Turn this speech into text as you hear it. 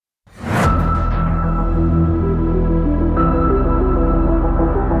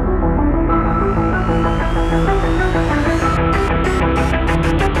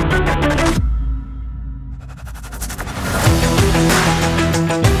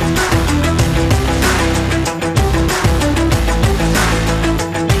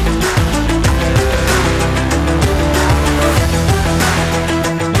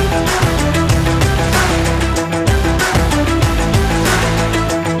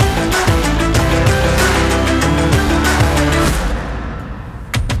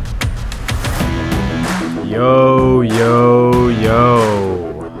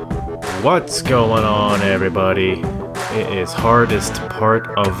going on, everybody? It is hardest part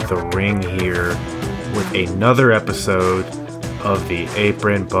of the ring here with another episode of the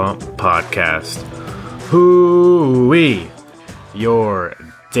Apron Bump Podcast. Hoo-wee! Your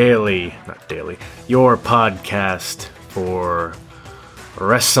your podcast for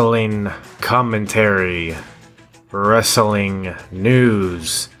wrestling commentary, wrestling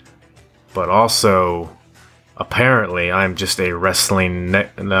news, but also, apparently, I'm just a wrestling,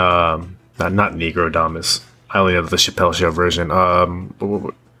 not Negrodamus. I only have the Chappelle Show version.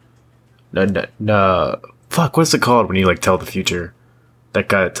 Fuck, what's it called when you, tell the future? That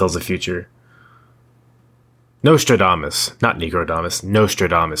guy that tells the future. Nostradamus. Not Negrodamus.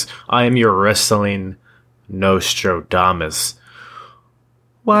 Nostradamus. I am your wrestling Nostradamus.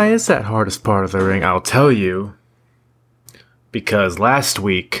 Why is that hardest part of the ring? I'll tell you. Because last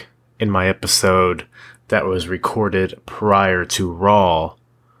week, in my episode that was recorded prior to Raw,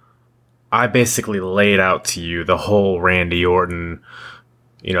 I basically laid out to you the whole Randy Orton,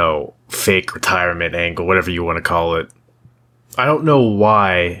 fake retirement angle, whatever you want to call it. I don't know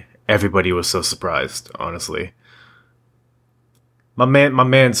why everybody was so surprised, honestly. The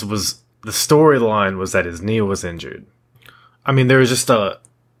storyline was that his knee was injured. I mean, there was just a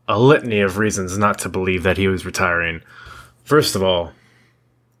litany of reasons not to believe that he was retiring. First of all,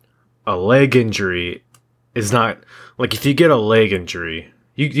 a leg injury is not, if you get a leg injury,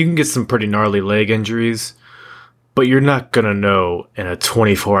 you can get some pretty gnarly leg injuries, but you're not going to know in a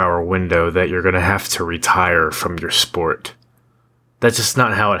 24-hour window that you're going to have to retire from your sport. That's just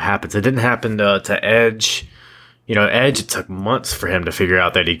not how it happens. It didn't happen to Edge. Edge, it took months for him to figure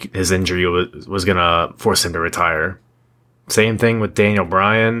out that his injury was going to force him to retire. Same thing with Daniel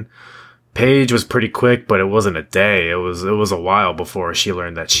Bryan. Paige was pretty quick, but it wasn't a day. It was a while before she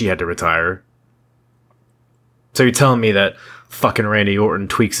learned that she had to retire. So you're telling me that fucking Randy Orton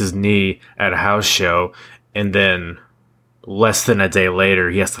tweaks his knee at a house show, and then less than a day later,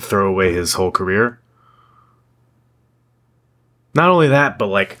 he has to throw away his whole career? Not only that,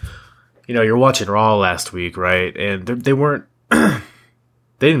 but you're watching Raw last week, right? And they weren't, they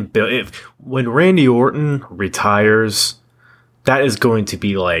didn't build it. When Randy Orton retires, that is going to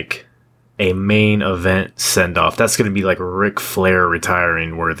be a main event send-off. That's going to be Ric Flair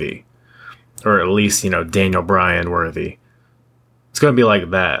retiring worthy. Or at least, Daniel Bryan worthy. It's going to be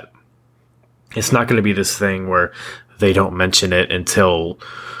like that. It's not going to be this thing where they don't mention it until,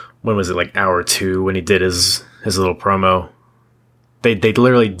 when was it, hour 2 when he did his little promo. They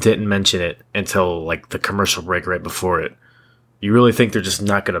literally didn't mention it until, the commercial break right before it. You really think they're just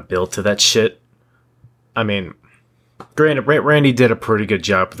not going to build to that shit? I mean, granted, Randy did a pretty good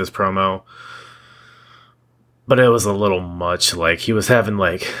job with this promo, but it was a little much. He was having,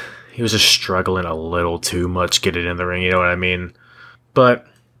 he was just struggling a little too much getting in the ring, you know what I mean? But,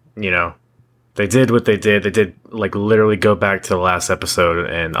 they did what they did. They did, literally go back to the last episode,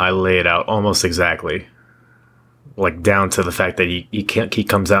 and I lay it out almost exactly. Down to the fact that he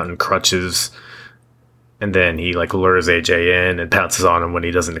comes out in crutches, and then he, lures AJ in and pounces on him when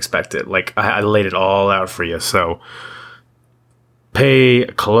he doesn't expect it. I laid it all out for you, so pay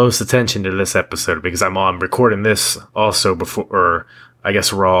close attention to this episode, because I'm recording this also before, or I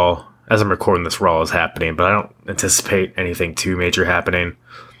guess Raw, as I'm recording this, Raw is happening, but I don't anticipate anything too major happening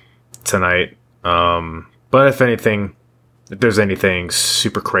tonight. But if there's anything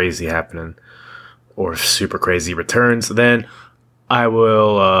super crazy happening, or super crazy returns, then I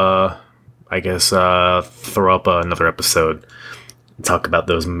will, throw up another episode and talk about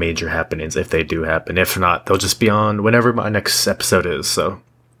those major happenings if they do happen. If not, they'll just be on whenever my next episode is, so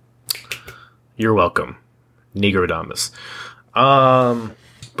you're welcome, Negrodamus.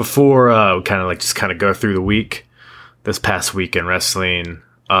 Before we kind of go through the week, this past week in wrestling,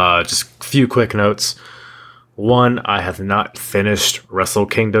 just a few quick notes. One, I have not finished Wrestle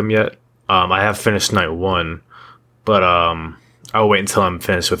Kingdom yet. I have finished night 1, but I'll wait until I'm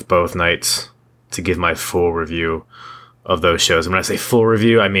finished with both nights to give my full review of those shows. And when I say full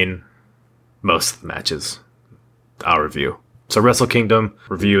review, I mean most of the matches I'll review. So Wrestle Kingdom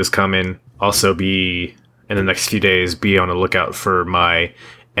review is coming. Also be, in the next few days, be on the lookout for my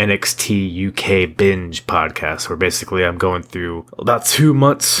NXT UK binge podcast, where basically I'm going through about 2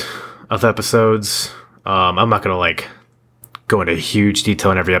 months of episodes. I'm not going to go into huge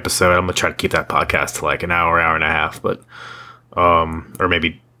detail in every episode. I'm going to try to keep that podcast to an hour and a half, but, or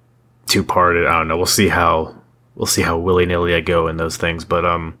maybe 2-parted. I don't know. We'll see how willy-nilly I go in those things. But,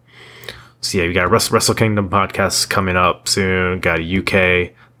 so yeah, we got a Wrestle Kingdom podcast coming up soon. Got a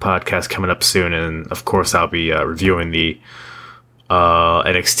UK podcast coming up soon. And of course, I'll be reviewing the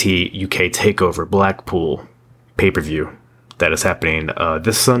NXT UK TakeOver Blackpool pay-per-view that is happening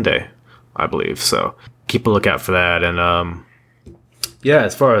this Sunday, I believe. So keep a lookout for that. And yeah,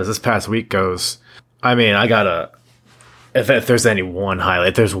 as far as this past week goes, I mean, I gotta. If there's any one highlight,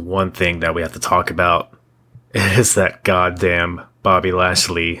 if there's one thing that we have to talk about, it is that goddamn Bobby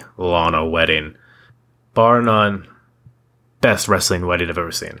Lashley Lana wedding. Bar none, best wrestling wedding I've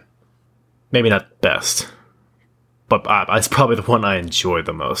ever seen. Maybe not best, but it's probably the one I enjoyed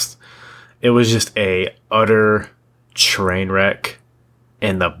the most. It was just a utter train wreck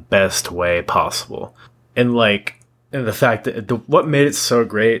in the best way possible. And the fact that what made it so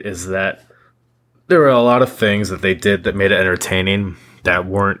great is that there were a lot of things that they did that made it entertaining that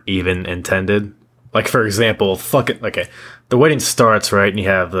weren't even intended. Like, for example, the wedding starts, right? And you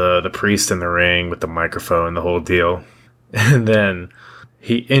have the priest in the ring with the microphone, the whole deal. And then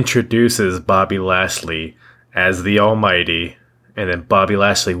he introduces Bobby Lashley as the Almighty. And then Bobby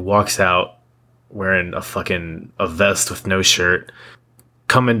Lashley walks out wearing a vest with no shirt,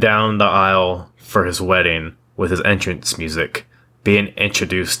 coming down the aisle for his wedding with his entrance music, being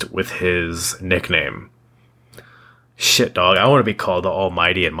introduced with his nickname. Shit, dog, I want to be called the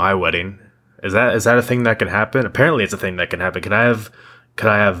Almighty at my wedding. Is that a thing that can happen? Apparently it's a thing that can happen. Could I have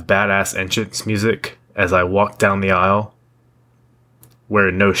badass entrance music as I walk down the aisle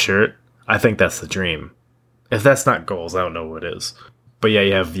wearing no shirt? I think that's the dream. If that's not goals, I don't know what is. But yeah,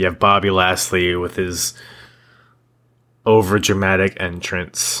 you have Bobby Lashley with his over dramatic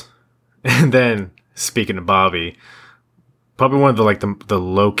entrance. And then, speaking of Bobby, probably one of the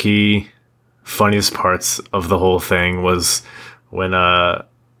low key funniest parts of the whole thing was when they're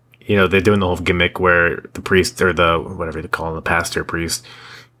doing the whole gimmick where the priest, or the whatever they call him, the pastor priest,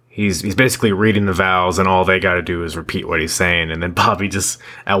 he's basically reading the vows, and all they got to do is repeat what he's saying. And then Bobby just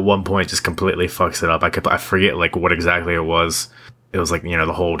at one point just completely fucks it up. I forget what exactly it was. It was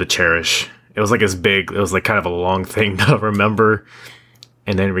the whole to cherish. It was it was kind of a long thing to remember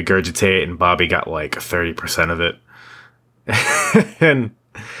and then regurgitate, and Bobby got 30% of it. And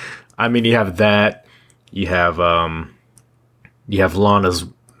I mean, you have that. You have Lana's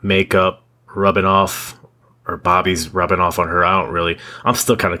makeup rubbing off, or Bobby's rubbing off on her. I'm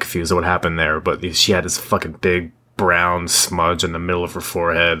still kind of confused at what happened there, but she had this fucking big brown smudge in the middle of her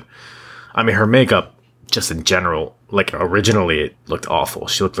forehead. I mean, her makeup, just in general, originally it looked awful.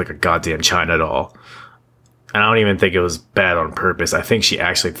 She looked like a goddamn China doll. And I don't even think it was bad on purpose. I think she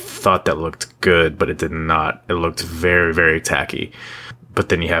actually thought that looked good, but it did not. It looked very, very tacky. But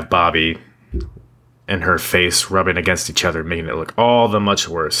then you have Bobby and her face rubbing against each other, making it look all the much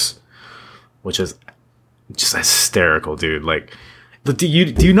worse, which is just hysterical, dude. Do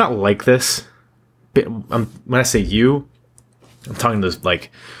you not like this? When I say you, I'm talking to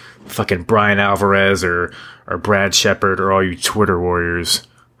fucking Brian Alvarez or Brad Shepard or all you Twitter warriors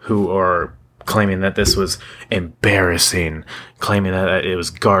who are claiming that this was embarrassing, claiming that it was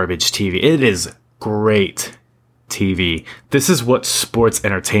garbage TV. It is great TV. This is what sports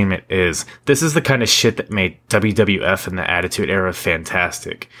entertainment is. This is the kind of shit that made WWF in the Attitude Era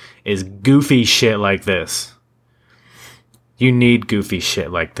fantastic. Is goofy shit like this. You need goofy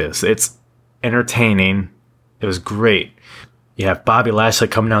shit like this. It's entertaining. It was great. You have Bobby Lashley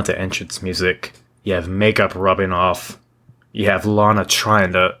coming out to entrance music. You have makeup rubbing off. You have Lana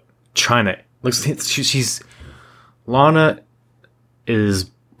trying to Lana is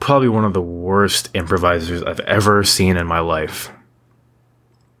probably one of the worst improvisers I've ever seen in my life.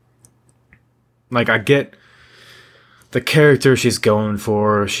 I get the character she's going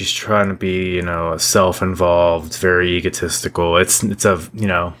for. She's trying to be, self-involved, very egotistical. It's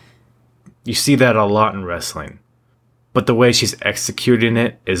you see that a lot in wrestling. But the way she's executing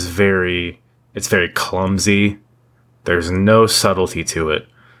it is very clumsy. There's no subtlety to it.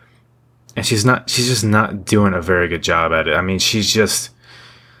 And she's just not doing a very good job at it. I mean, she's just,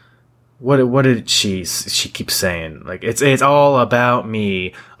 what did she keeps saying? It's all about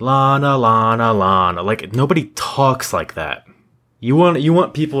me. Lana, Lana, Lana. Nobody talks like that. You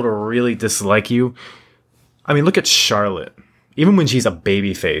want people to really dislike you? I mean, look at Charlotte. Even when she's a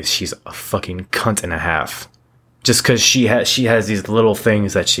babyface, she's a fucking cunt and a half. Just because she has these little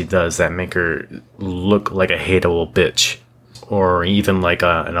things that she does that make her look like a hateable bitch. Or even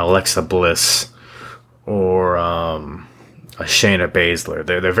an Alexa Bliss. Or a Shayna Baszler.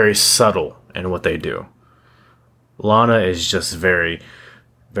 They're very subtle in what they do. Lana is just very,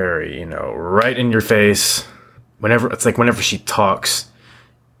 very, right in your face. Whenever she talks,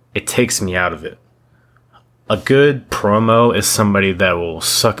 it takes me out of it. A good promo is somebody that will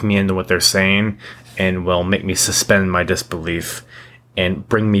suck me into what they're saying and will make me suspend my disbelief and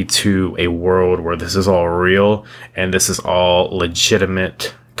bring me to a world where this is all real and this is all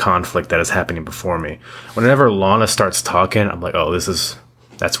legitimate conflict that is happening before me. Whenever Lana starts talking, I'm like, oh,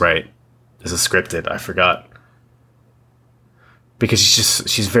 that's right. Is it scripted? I forgot. Because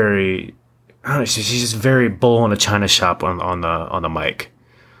she's very, I don't know, she's just very bull in a china shop on the mic.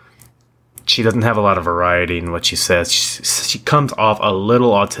 She doesn't have a lot of variety in what she says. She comes off a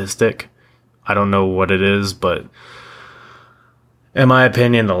little autistic. I don't know what it is, but in my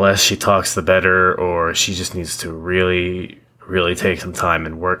opinion, the less she talks, the better. Or she just needs to really, really take some time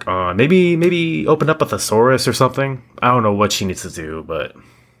and work on maybe open up a thesaurus or something. I don't know what she needs to do, but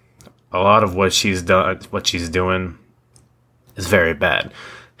a lot of what she's doing is very bad.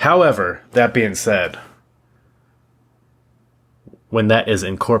 However, that being said, when that is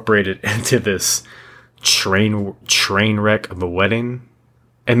incorporated into this train wreck of a wedding,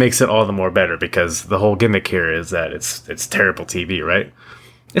 it makes it all the more better, because the whole gimmick here is that it's terrible TV, right?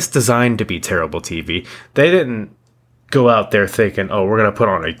 It's designed to be terrible TV. They didn't go out there thinking, oh, we're going to put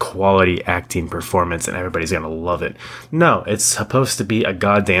on a quality acting performance and everybody's going to love it. No, it's supposed to be a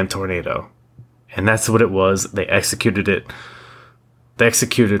goddamn tornado. And that's what it was. They executed it. They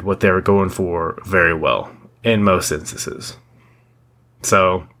executed what they were going for very well in most instances.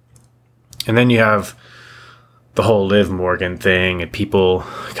 So, and then you have the whole Liv Morgan thing, and people,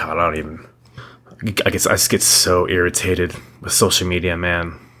 God, I guess I just get so irritated with social media,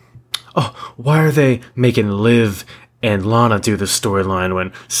 man. Oh, why are they making Liv and Lana do the storyline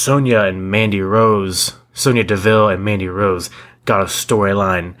when Sonya Deville and Mandy Rose got a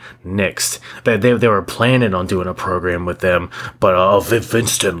storyline next? They were planning on doing a program with them, but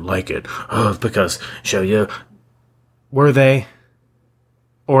Vince didn't like it because were they?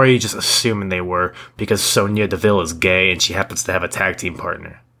 Or are you just assuming they were because Sonya Deville is gay and she happens to have a tag team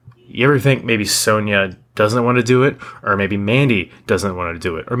partner? You ever think maybe Sonya doesn't want to do it? Or maybe Mandy doesn't want to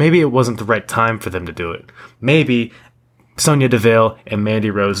do it? Or maybe it wasn't the right time for them to do it? Maybe Sonya Deville and Mandy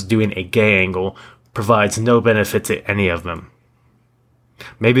Rose doing a gay angle provides no benefit to any of them.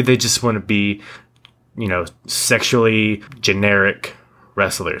 Maybe they just want to be, sexually generic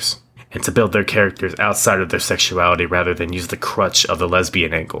wrestlers, and to build their characters outside of their sexuality rather than use the crutch of the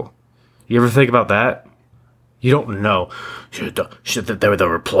lesbian angle. You ever think about that? You don't know. There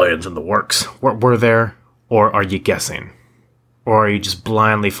were plans in the works. Were there? Or are you guessing? Or are you just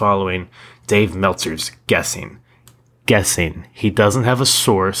blindly following Dave Meltzer's guessing? Guessing. He doesn't have a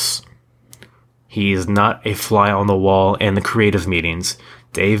source. He is not a fly on the wall in the creative meetings.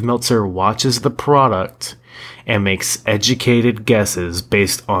 Dave Meltzer watches the product and makes educated guesses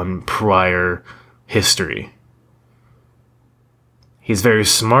based on prior history. He's very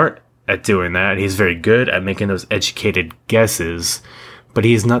smart at doing that. He's very good at making those educated guesses, but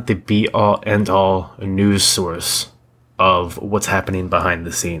he's not the be-all, end-all news source of what's happening behind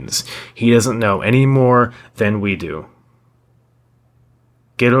the scenes. He doesn't know any more than we do.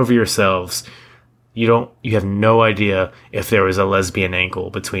 Get over yourselves. You have no idea if there was a lesbian angle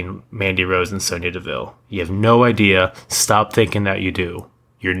between Mandy Rose and Sonya Deville. You have no idea. Stop thinking that you do.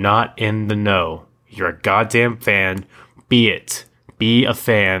 You're not in the know. You're a goddamn fan. Be it. Be a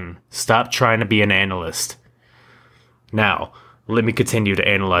fan. Stop trying to be an analyst. Now, let me continue to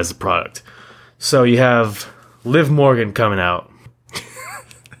analyze the product. So you have Liv Morgan coming out.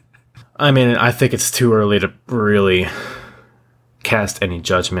 I mean, I think it's too early to really cast any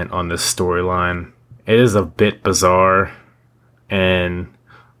judgment on this storyline. It is a bit bizarre, and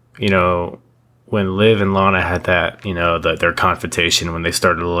when Liv and Lana had that, their confrontation when they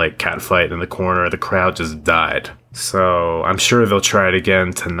started to catfight in the corner, the crowd just died. So I'm sure they'll try it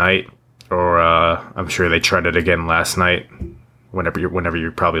again tonight, or I'm sure they tried it again last night. Whenever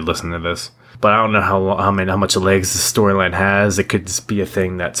you're probably listening to this, but I don't know how much legs the storyline has. It could just be a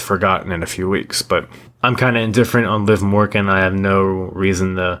thing that's forgotten in a few weeks. But I'm kind of indifferent on Liv Morgan. I have no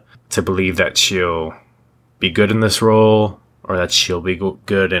reason to believe that she'll be good in this role, or that she'll be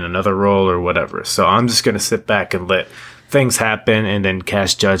good in another role, or whatever. So I'm just going to sit back and let things happen and then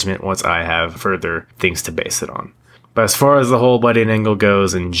cast judgment once I have further things to base it on. But as far as the whole wedding angle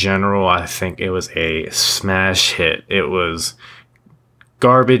goes in general, I think it was a smash hit. It was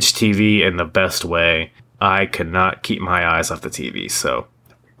garbage TV in the best way. I could not keep my eyes off the TV. So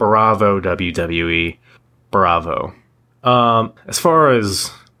bravo, WWE. Bravo. As far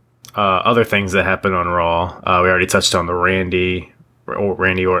as other things that happened on Raw, we already touched on the Randy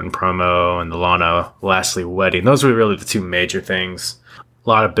Orton promo and the Lana Lashley wedding. Those were really the two major things. A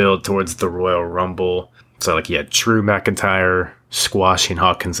lot of build towards the Royal Rumble. So you had Drew McIntyre squashing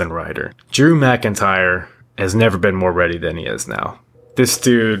Hawkins and Ryder. Drew McIntyre has never been more ready than he is now. This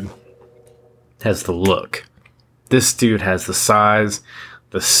dude has the look. This dude has the size,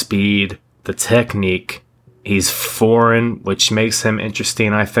 the speed, the technique. He's foreign, which makes him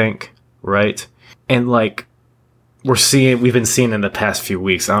interesting, I think, right? And we've been seeing in the past few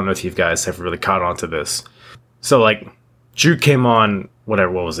weeks. I don't know if you guys have really caught on to this. So like Drew came on what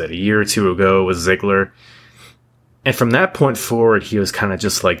was it, a year or two ago with Ziggler. And from that point forward, he was kind of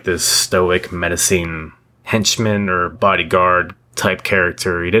just like this stoic, menacing henchman or bodyguard type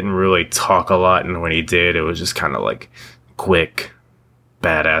character. He didn't really talk a lot, and when he did, it was just kind of like quick,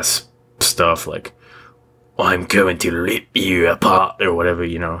 badass stuff like, I'm going to rip you apart, or whatever,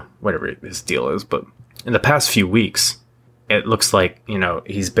 whatever his deal is. But in the past few weeks, it looks like,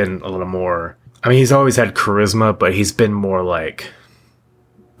 he's been a little more, I mean, he's always had charisma, but he's been more like,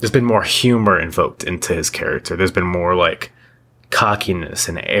 there's been more humor invoked into his character. There's been more like cockiness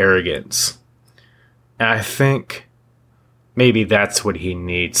and arrogance. And I think maybe that's what he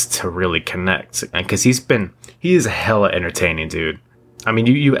needs to really connect. Because he is hella entertaining, dude. I mean,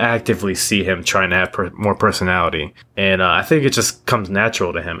 you actively see him trying to have more personality. And I think it just comes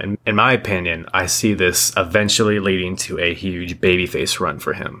natural to him. And in my opinion, I see this eventually leading to a huge babyface run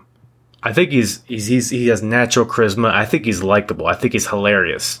for him. I think he has natural charisma. I think he's likable. I think he's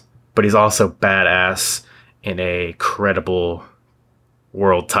hilarious. But he's also badass and a credible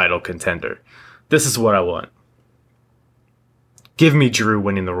world title contender. This is what I want. Give me Drew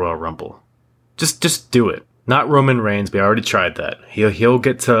winning the Royal Rumble. Just do it. Not Roman Reigns. We already tried that. He'll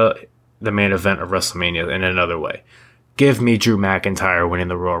get to the main event of WrestleMania in another way. Give me Drew McIntyre winning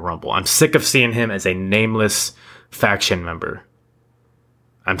the Royal Rumble. I'm sick of seeing him as a nameless faction member.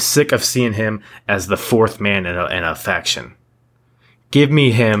 I'm sick of seeing him as the fourth man in a faction. Give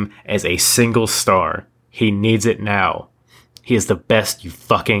me him as a single star. He needs it now. He is the best you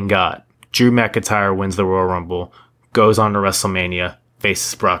fucking got. Drew McIntyre wins the Royal Rumble, goes on to WrestleMania,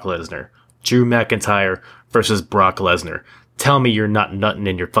 faces Brock Lesnar. Drew McIntyre versus Brock Lesnar. Tell me you're not nutting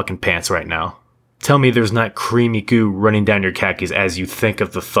in your fucking pants right now. Tell me there's not creamy goo running down your khakis as you think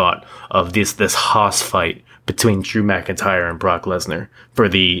of the thought of this Haas fight between Drew McIntyre and Brock Lesnar for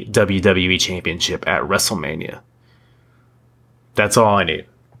the WWE Championship at WrestleMania. That's all I need.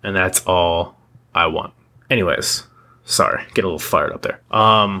 And that's all I want. Anyways, sorry, get a little fired up there.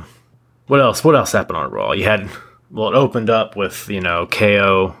 What else? What else happened on Raw? It opened up with,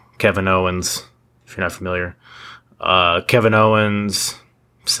 KO, Kevin Owens, if you're not familiar. Kevin Owens,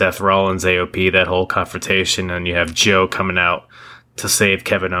 Seth Rollins, AOP, that whole confrontation, and you have Joe coming out to save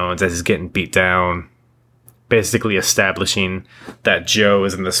Kevin Owens as he's getting beat down, basically establishing that Joe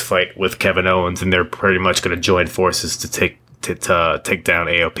is in this fight with Kevin Owens, and they're pretty much going to join forces to take down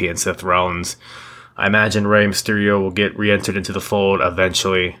AOP and Seth Rollins. I imagine Rey Mysterio will get re-entered into the fold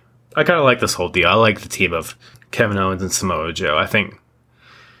eventually. I kind of like this whole deal. I like the team of Kevin Owens and Samoa Joe. I think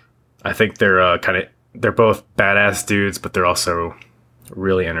they're they're both badass dudes, but they're also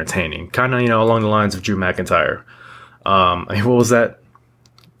really entertaining. Kind of, along the lines of Drew McIntyre. What was that?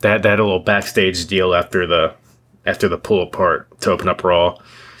 That little backstage deal after the pull apart to open up Raw.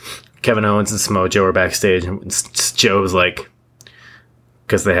 Kevin Owens and Samoa Joe are backstage, and Joe's like,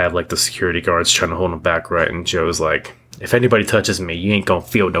 because they have like the security guards trying to hold him back, right? And Joe's like, if anybody touches me, you ain't gonna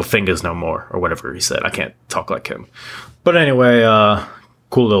feel no fingers no more, or whatever he said. I can't talk like him. But anyway,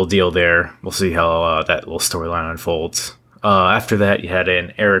 cool little deal there. We'll see how that little storyline unfolds. After that, you had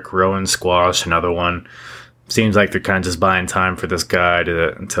an Eric Rowan squash, another one. Seems like they're kind of just buying time for this guy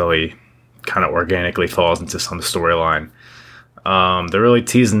until he kind of organically falls into some storyline. They're really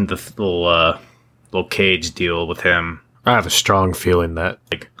teasing the little cage deal with him. I have a strong feeling that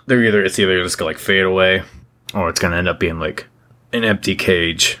it's either just gonna fade away, or it's gonna end up being like an empty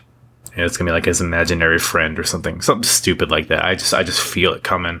cage, and it's gonna be like his imaginary friend or something stupid like that. I just feel it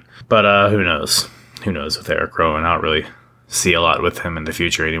coming. But who knows? Who knows with Eric Rowan? I don't really see a lot with him in the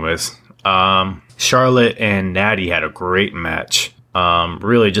future, anyways. Charlotte and Natty had a great match.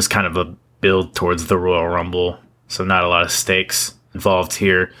 Really just kind of a build towards the Royal Rumble, so not a lot of stakes involved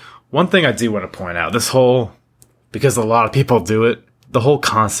here. One thing I do want to point out, because a lot of people do it, the whole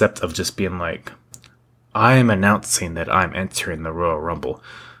concept of just being like, I am announcing that I'm entering the Royal Rumble.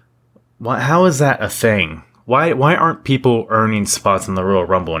 How is that a thing? Why aren't people earning spots in the Royal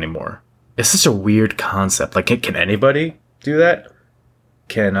Rumble anymore? It's such a weird concept. Like, can anybody do that?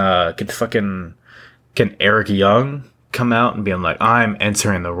 Can Eric Young come out and be like, I'm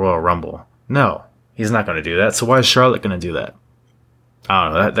entering the Royal Rumble? No, he's not going to do that. So why is Charlotte going to do that? I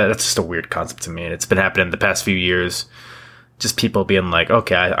don't know. That's just a weird concept to me. And it's been happening the past few years. Just people being like,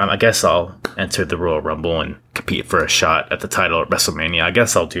 okay, I guess I'll enter the Royal Rumble and compete for a shot at the title at WrestleMania. I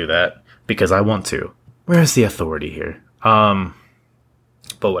guess I'll do that because I want to. Where's the authority here? But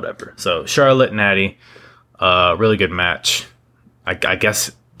whatever. So Charlotte and Natty, really good match. I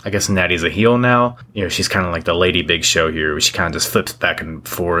guess I guess Natty's a heel now. You know, she's kind of like the Lady Big Show here, where she kind of just flips back and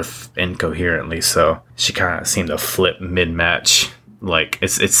forth incoherently. So she kind of seemed to flip mid-match. Like it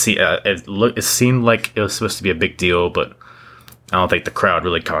seemed like it was supposed to be a big deal, but I don't think the crowd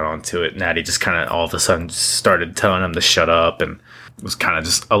really caught on to it. Natty just kind of all of a sudden started telling him to shut up and was kind of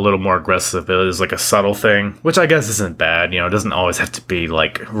just a little more aggressive. It was like a subtle thing, which I guess isn't bad. You know, it doesn't always have to be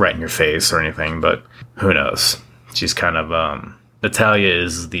like right in your face or anything, but who knows? She's kind of, Natalia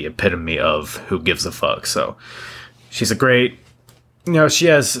is the epitome of who gives a fuck. So she's a great, you know,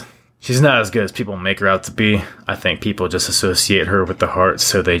 she's not as good as people make her out to be. I think people just associate her with the Heart,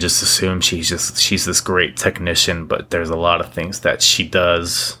 so they just assume she's this great technician, but there's a lot of things that she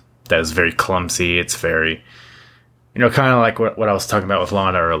does that is very clumsy. It's very, you know, kind of like what I was talking about with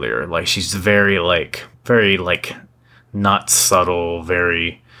Lana earlier. Like, she's very not subtle,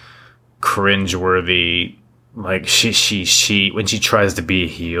 very cringeworthy. Like, she when she tries to be a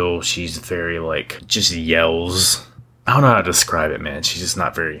heel, she's very, like, just yells. I don't know how to describe it, man. She's just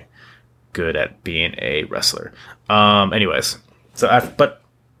not very good at being a wrestler. Anyways, but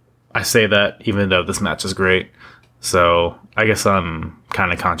I say that even though this match is great, so I guess I'm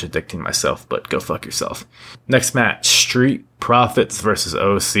kind of contradicting myself, but go fuck yourself. Next match, Street Profits versus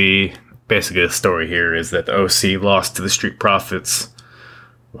OC. Basically, the story here is that the OC lost to the Street Profits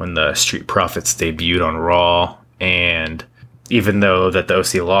when the Street Profits debuted on Raw, and even though that the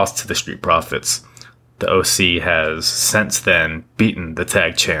OC lost to the Street Profits, the OC has since then beaten the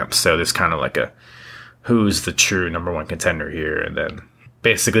tag champs, so there's kind of like a who's the true number one contender here, and then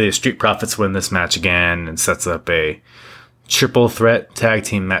basically the Street Profits win this match again and sets up a triple threat tag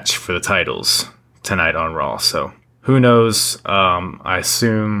team match for the titles tonight on Raw. So who knows? I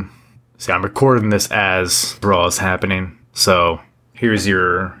assume. See, I'm recording this as Raw is happening, so here's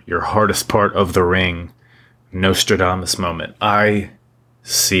your hardest part of the ring, Nostradamus moment. I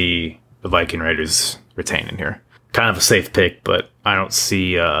see the Viking Raiders retaining here. Kind of a safe pick, but I don't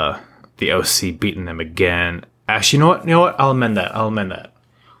see the OC beating them again. Actually, you know what? I'll amend that.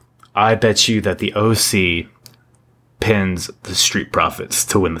 I bet you that the OC pins the Street Profits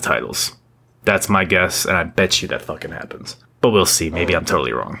to win the titles. That's my guess, and I bet you that fucking happens. But we'll see. Maybe I'm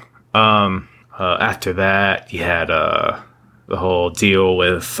totally wrong. After that, you had the whole deal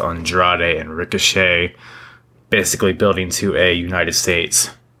with Andrade and Ricochet, basically building to a United States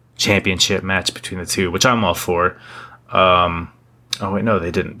Championship match between the two, which I'm all for. Oh wait, no,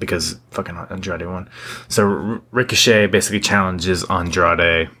 they didn't, because fucking Andrade won. So Ricochet basically challenges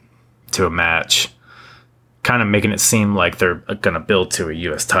Andrade to a match, kind of making it seem like they're gonna build to a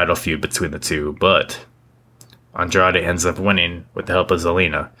U.S. title feud between the two, but Andrade ends up winning with the help of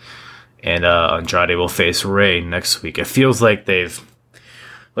Zelina, and Andrade will face Ray next week. It feels like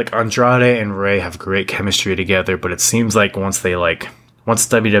Andrade and Ray have great chemistry together, but it seems like once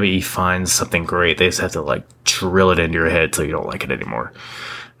WWE finds something great, they just have to drill it into your head till you don't like it anymore.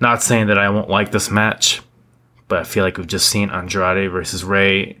 Not saying that I won't like this match, but I feel like we've just seen Andrade versus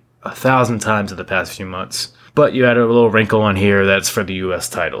Ray 1,000 times in the past few months. But you had a little wrinkle on here that's for the U.S.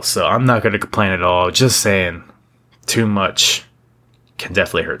 title, so I'm not going to complain at all. Just saying, too much can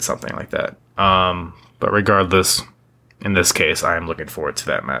definitely hurt something like that. But regardless, in this case, I am looking forward to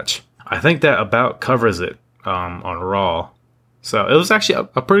that match. I think that about covers it on Raw. So it was actually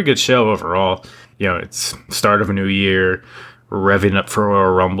a pretty good show overall. You know, it's start of a new year, revving up for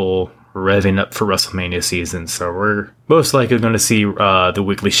Royal Rumble, revving up for WrestleMania season. So we're most likely going to see the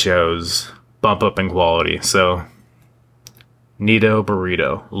weekly shows bump up in quality. So Nito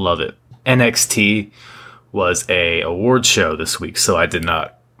Burrito, love it. NXT was a award show this week, so I did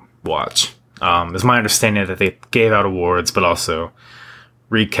not watch. It's my understanding that they gave out awards, but also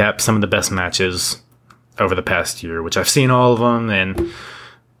recapped some of the best matches over the past year, which I've seen all of them, and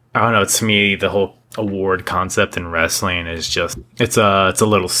I don't know, to me, the whole award concept in wrestling is just, it's a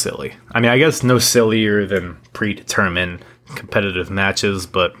little silly. I mean, I guess no sillier than predetermined competitive matches,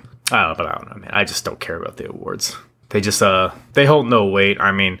 but I don't know, man. I just don't care about the awards. They just, they hold no weight.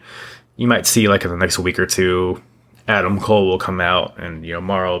 I mean, you might see, in the next week or two, Adam Cole will come out, and,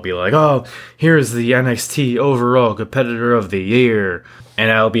 Mara will be like, oh, here's the NXT overall competitor of the year. And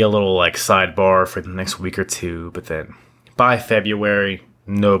that'll be a little, sidebar for the next week or two. But then, by February,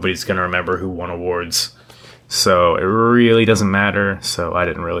 nobody's going to remember who won awards. So, it really doesn't matter. So, I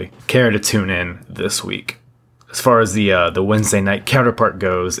didn't really care to tune in this week. As far as the Wednesday night counterpart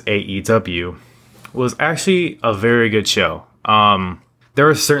goes, AEW was actually a very good show. There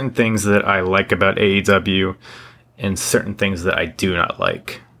are certain things that I like about AEW, and certain things that I do not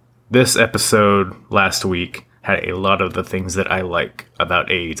like. This episode last week had a lot of the things that I like about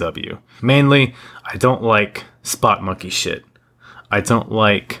AEW. Mainly, I don't like spot monkey shit. I don't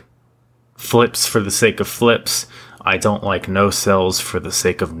like flips for the sake of flips. I don't like no-sells for the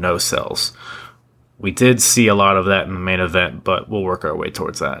sake of no-sells. We did see a lot of that in the main event, but we'll work our way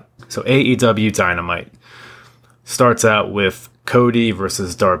towards that. So AEW Dynamite starts out with Cody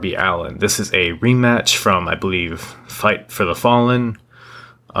versus Darby Allin. This is a rematch from, I believe, Fight for the Fallen,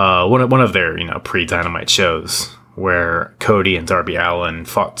 one of their pre-Dynamite shows, where Cody and Darby Allin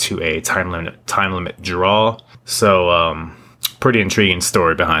fought to a time limit draw. So pretty intriguing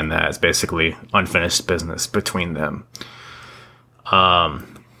story behind that. It's basically unfinished business between them.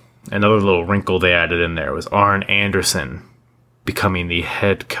 Another little wrinkle they added in there was Arn Anderson becoming the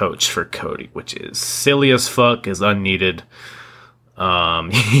head coach for Cody, which is silly as fuck, is unneeded.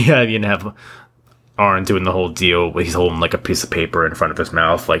 Yeah, you have Arn doing the whole deal where he's holding like a piece of paper in front of his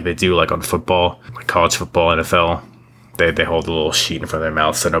mouth, like they do like on football, like college football, NFL. They hold a little sheet in front of their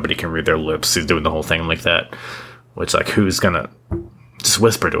mouth so nobody can read their lips. He's doing the whole thing like that, which like who's gonna just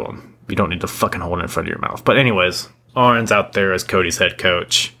whisper to him? You don't need to fucking hold it in front of your mouth. But anyways, Arn's out there as Cody's head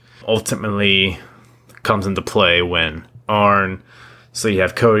coach. Ultimately comes into play when Arn, so you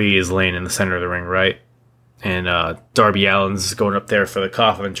have Cody is laying in the center of the ring, right? And Darby Allin's going up there for the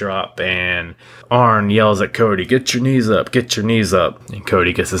coffin drop, and Arn yells at Cody, "Get your knees up, get your knees up." And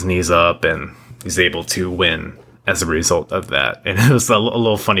Cody gets his knees up, and he's able to win as a result of that. And it was a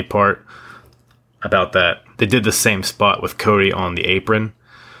little funny part about that. They did the same spot with Cody on the apron,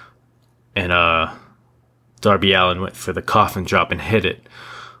 and Darby Allin went for the coffin drop and hit it.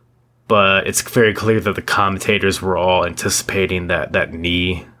 But it's very clear that the commentators were all anticipating that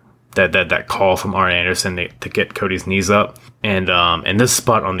knee, that call from Arn Anderson to get Cody's knees up. And in this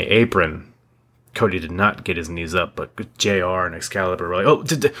spot on the apron, Cody did not get his knees up, but JR and Excalibur were like, "Oh,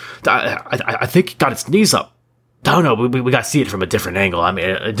 I think he got his knees up. No, we got to see it from a different angle. I mean,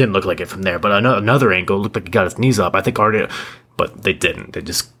 it didn't look like it from there, but another angle looked like he got his knees up. I think Arn, but they didn't. They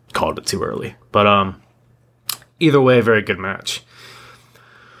just called it too early. But either way, very good match.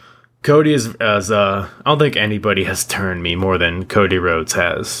 Cody I don't think anybody has turned me more than Cody Rhodes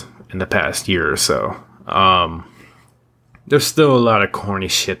has in the past year or so. There's still a lot of corny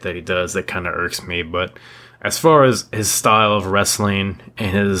shit that he does that kind of irks me, but as far as his style of wrestling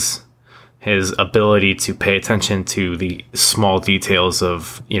and his ability to pay attention to the small details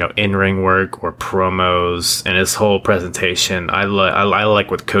of, in-ring work or promos and his whole presentation, I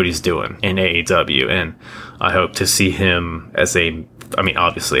like what Cody's doing in AEW, and I hope to see him as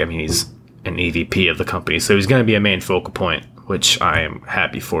obviously, he's an EVP of the company, so he's going to be a main focal point, which I am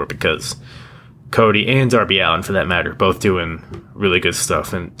happy for, because Cody and Darby Allin, for that matter, both doing really good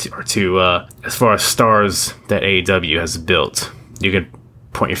stuff, and as far as stars that AEW has built, you can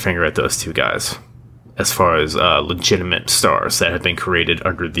point your finger at those two guys as far as legitimate stars that have been created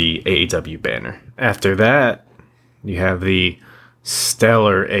under the AEW banner. After that, you have the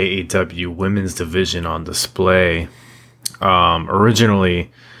stellar AEW women's division on display.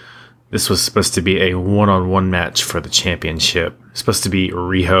 Originally, this was supposed to be a one-on-one match for the championship. It's supposed to be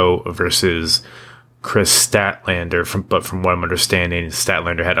Riho versus Chris Statlander, but from what I'm understanding,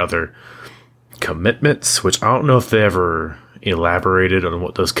 Statlander had other commitments, which I don't know if they ever elaborated on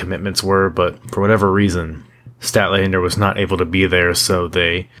what those commitments were, but for whatever reason, Statlander was not able to be there, so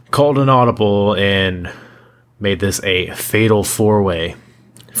they called an audible and made this a fatal four-way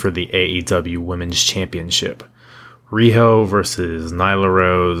for the AEW Women's Championship. Riho versus Nyla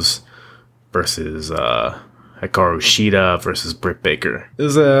Rose versus Hikaru Shida versus Britt Baker. It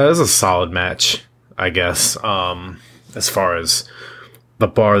was a solid match, I guess. As far as the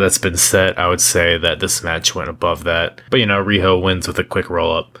bar that's been set, I would say that this match went above that. But Riho wins with a quick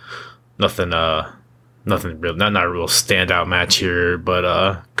roll up. Nothing real, not a real standout match here,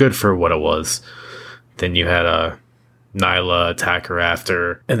 but good for what it was. Then you had Nyla attack her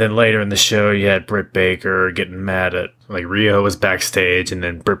after, and then later in the show you had Britt Baker getting mad at Riho was backstage, and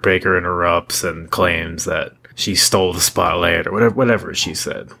then Britt Baker interrupts and claims that she stole the spotlight or whatever she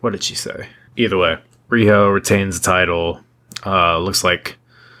said. What did she say? Either way, Riho retains the title. Looks like,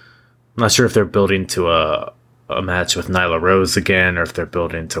 I'm not sure if they're building to a match with Nyla Rose again, or if they're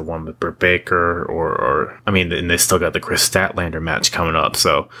building to one with Britt Baker, and they still got the Chris Statlander match coming up,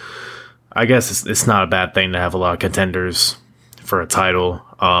 so I guess it's not a bad thing to have a lot of contenders for a title,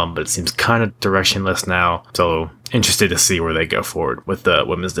 but it seems kind of directionless now, so interested to see where they go forward with the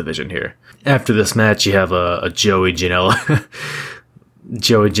women's division here. After this match, you have a Joey Janela.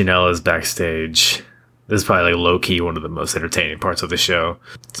 Joey Janela is backstage. This is probably low-key one of the most entertaining parts of the show.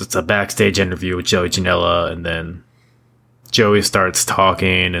 It's a backstage interview with Joey Janela, and then Joey starts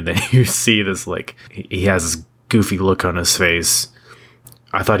talking, and then you see this, he has this goofy look on his face.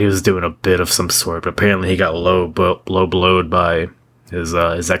 I thought he was doing a bit of some sort, but apparently he got low blowed by his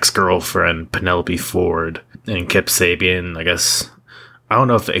ex-girlfriend Penelope Ford, and Kip Sabian. I guess I don't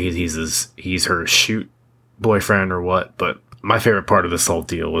know if he's her shoot boyfriend or what, but my favorite part of this whole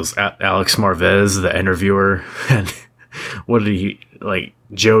deal was Alex Marvez, the interviewer, and what did he like?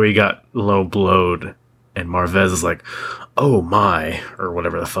 Joey got low blowed, and Marvez is like, "Oh my," or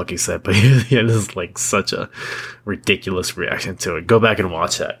whatever the fuck he said, but he had this like such a ridiculous reaction to it. Go back and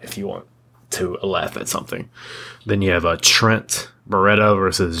watch that if you want to laugh at something. Then you have Trent Beretta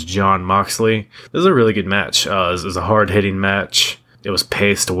versus Jon Moxley. This is a really good match. It was a hard-hitting match. It was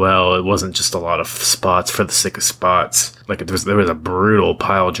paced well. It wasn't just a lot of spots for the sick of spots. Like there was a brutal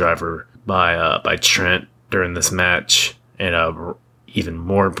pile driver by Trent during this match, and a even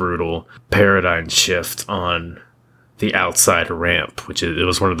more brutal paradigm shift on the outside ramp, it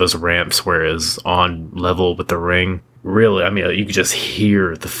was one of those ramps where it was on level with the ring. Really, I mean, you could just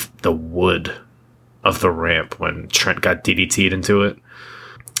hear the wood of the ramp when Trent got DDT'd into it.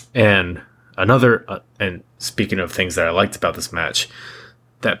 And and speaking of things that I liked about this match,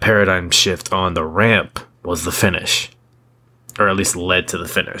 that paradigm shift on the ramp was the finish, or at least led to the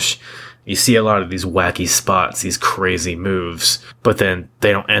finish. You see a lot of these wacky spots, these crazy moves, but then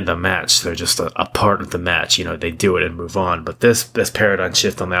they don't end the match. They're just a part of the match. You know, they do it and move on. But this paradigm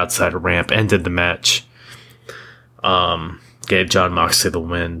shift on the outside ramp ended the match. Gave Jon Moxley the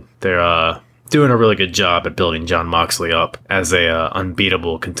win. They're doing a really good job at building Jon Moxley up as a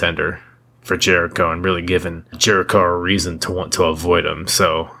unbeatable contender for Jericho, and really giving Jericho a reason to want to avoid him.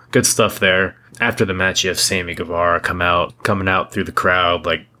 So good stuff there. After the match, you have Sammy Guevara coming out through the crowd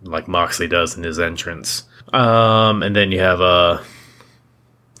like Moxley does in his entrance. And then you have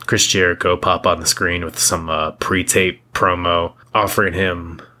Chris Jericho pop on the screen with some pre-tape promo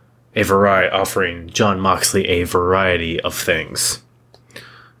offering Jon Moxley a variety of things.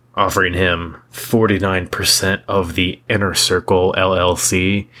 Offering him 49% of the Inner Circle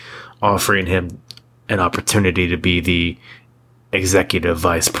LLC, offering him an opportunity to be the executive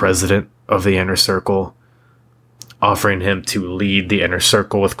vice president of the Inner Circle, offering him to lead the Inner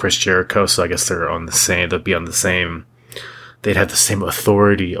Circle with Chris Jericho. So I guess they'd have the same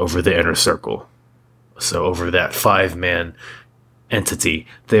authority over the Inner Circle. So over that 5-man entity,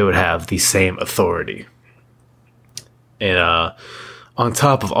 they would have the same authority. And on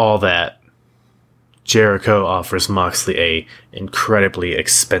top of all that, Jericho offers Moxley a incredibly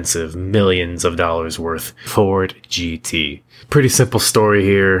expensive millions of dollars worth Ford GT. Pretty simple story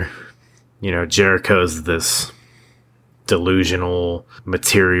here. You know, Jericho's this delusional,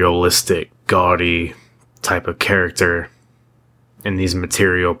 materialistic, gaudy type of character. And these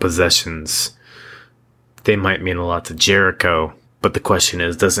material possessions, they might mean a lot to Jericho, but the question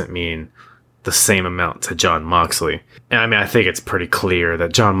is, does it mean the same amount to Jon Moxley? And I mean, I think it's pretty clear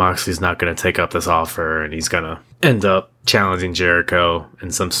that Jon Moxley's not going to take up this offer, and he's going to end up challenging Jericho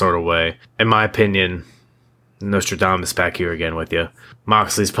in some sort of way. In my opinion, Nostradamus back here again with you,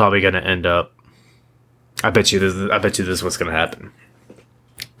 Moxley's probably going to end up, I bet you this is what's going to happen.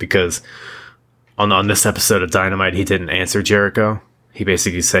 Because on this episode of Dynamite, he didn't answer Jericho. He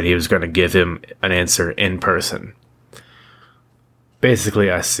basically said he was going to give him an answer in person. Basically,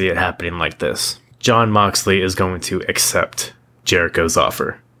 I see it happening like this. Jon Moxley is going to accept Jericho's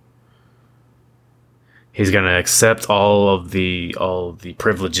offer. He's going to accept all of the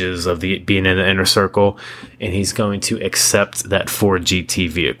privileges of being in the Inner Circle, and he's going to accept that Ford GT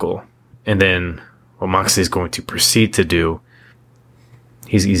vehicle. And then what Moxley's going to proceed to do,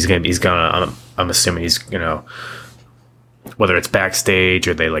 I'm assuming he's gonna, whether it's backstage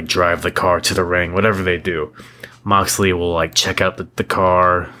or they like drive the car to the ring, whatever they do, Moxley will like check out the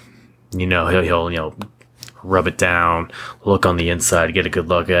car, you know, he'll rub it down, look on the inside, get a good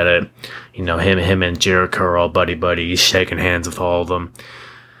look at it. You know, him and Jericho are all buddy. He's shaking hands with all of them.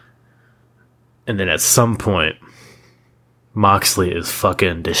 And then at some point, Moxley is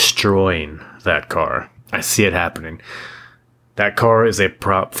fucking destroying that car. I see it happening. That car is a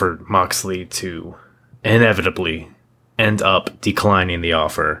prop for Moxley to inevitably end up declining the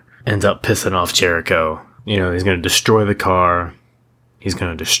offer, end up pissing off Jericho. You know, he's going to destroy the car. He's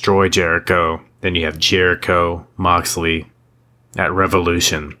going to destroy Jericho. Then you have Jericho, Moxley at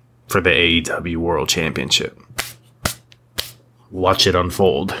Revolution for the AEW World Championship. Watch it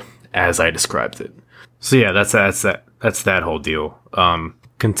unfold as I described it. So yeah, that's that whole deal.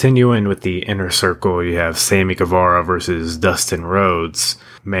 Continuing with the Inner Circle, you have Sammy Guevara versus Dustin Rhodes.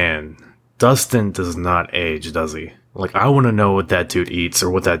 Man, Dustin does not age, does he? Like, I want to know what that dude eats or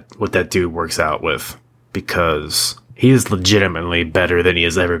what that dude works out with, because he is legitimately better than he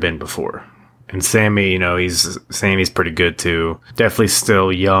has ever been before. And Sammy, you know, Sammy's pretty good too. Definitely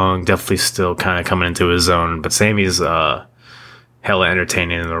still young, definitely still kind of coming into his own. But Sammy's hella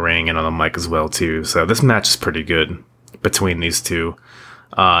entertaining in the ring and on the mic as well too. So this match is pretty good between these two.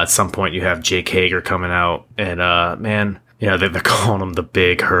 At some point you have Jake Hager coming out, and man, yeah, they're calling him the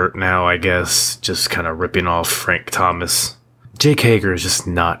Big Hurt now, I guess, just kind of ripping off Frank Thomas. Jake Hager is just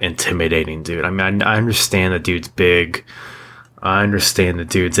not intimidating, dude. I mean, I understand the dude's big. I understand the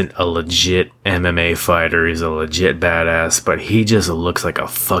dude's a legit MMA fighter. He's a legit badass, but he just looks like a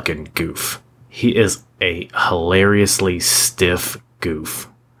fucking goof. He is a hilariously stiff goof.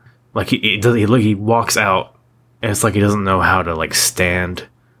 Like he walks out, and it's like he doesn't know how to like stand.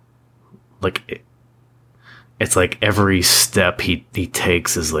 Like it's like every step he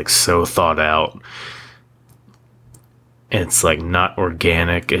takes is like so thought out. And it's like not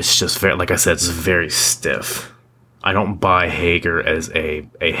organic. It's just very, like I said, it's very stiff. I don't buy Hager as a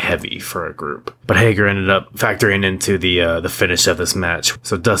heavy for a group. But Hager ended up factoring into the finish of this match.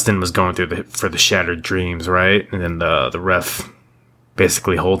 So Dustin was going through for the Shattered Dreams, right? And then the ref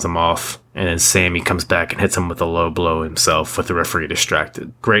basically holds him off. And then Sammy comes back and hits him with a low blow himself with the referee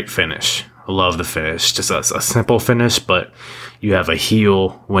distracted. Great finish. I love the finish. Just a simple finish, but you have a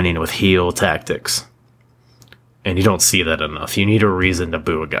heel winning with heel tactics. And you don't see that enough. You need a reason to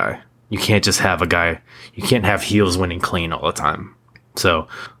boo a guy. You can't just have a guy, you can't have heels winning clean all the time. So,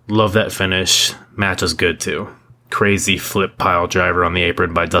 love that finish. Match was good too. Crazy flip pile driver on the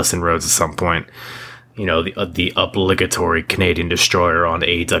apron by Dustin Rhodes at some point. You know, the obligatory Canadian Destroyer on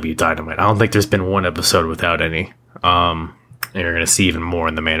AEW Dynamite. I don't think there's been one episode without any. And you're going to see even more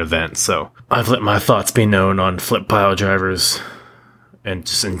in the main event. So, I've let my thoughts be known on flip pile drivers and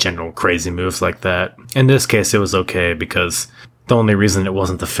just in general crazy moves like that. In this case, it was okay because the only reason it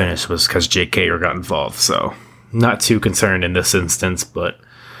wasn't the finish was because Jake Hager got involved. So, not too concerned in this instance, but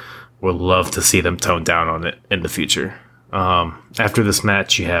would love to see them tone down on it in the future. After this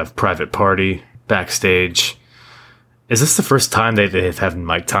match, you have Private Party backstage. Is this the first time they've had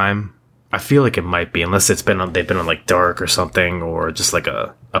mic time? I feel like it might be, unless they've been on like Dark or something, or just like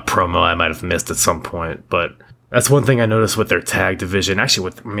a promo I might have missed at some point. But that's one thing I noticed with their tag division.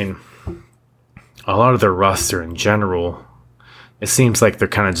 Actually, a lot of their roster in general, it seems like they're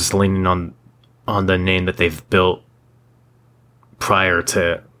kind of just leaning on the name that they've built prior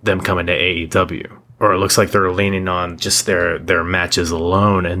to them coming to AEW. Or it looks like they're leaning on just their matches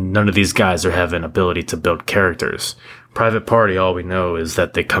alone, and none of these guys are having ability to build characters. Private Party, all we know is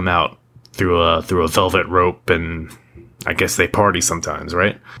that they come out through a velvet rope, and I guess they party sometimes,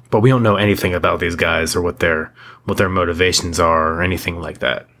 right? But we don't know anything about these guys or what their motivations are or anything like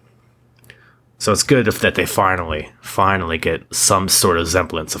that. So it's good that they finally get some sort of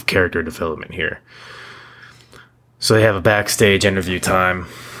semblance of character development here. So they have a backstage interview time.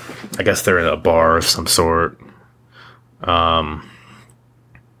 I guess they're in a bar of some sort. I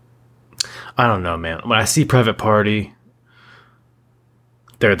don't know, man. When I see Private Party,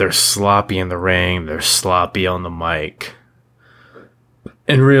 they're sloppy in the ring. They're sloppy on the mic.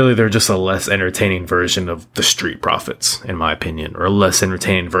 And really, they're just a less entertaining version of the Street Profits, in my opinion. Or a less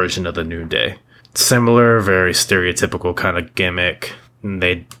entertaining version of the New Day. Similar, very stereotypical kind of gimmick. And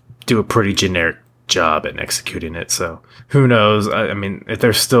they do a pretty generic job at executing it. So, who knows? I mean, if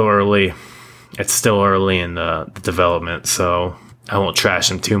they're still early, it's still early in the development. So, I won't trash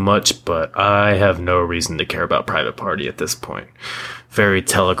them too much. But I have no reason to care about Private Party at this point. Very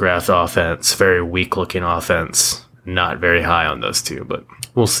telegraphed offense. Very weak-looking offense. Not very high on those two. But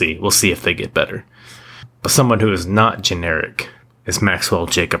we'll see. We'll see if they get better. But someone who is not generic is Maxwell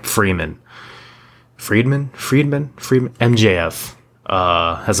Jacob Friedman. MJF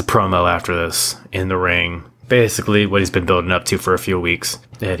has a promo after this in the ring. Basically, what he's been building up to for a few weeks.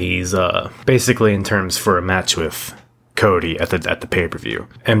 That he's basically in terms for a match with Cody at the pay-per-view.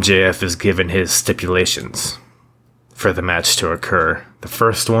 MJF is given his stipulations for the match to occur. The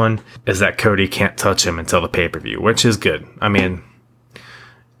first one is that Cody can't touch him until the pay-per-view, which is good. I mean,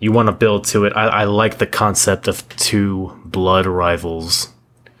 you want to build to it. I like the concept of two blood rivals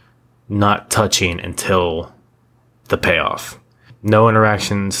not touching until the payoff. No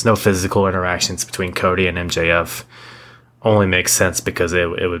interactions, no physical interactions between Cody and MJF. Only makes sense because it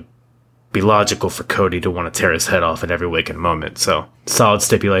would be logical for Cody to want to tear his head off at every waking moment. So, solid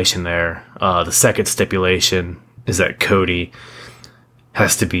stipulation there. The second stipulation is that Cody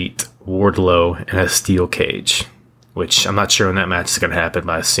has to beat Wardlow in a steel cage, which I'm not sure when that match is going to happen,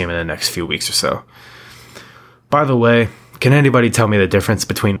 but I assume in the next few weeks or so. By the way, can anybody tell me the difference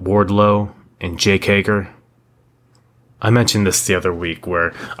between Wardlow and Jake Hager? I mentioned this the other week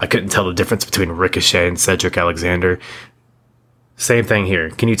where I couldn't tell the difference between Ricochet and Cedric Alexander. Same thing here.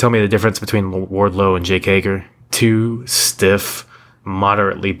 Can you tell me the difference between Wardlow and Jake Hager? Two stiff,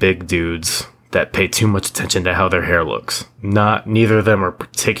 moderately big dudes that pay too much attention to how their hair looks. Neither of them are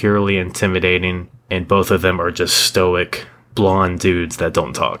particularly intimidating, and both of them are just stoic, blonde dudes that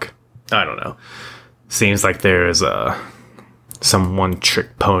don't talk. I don't know. Seems like there's some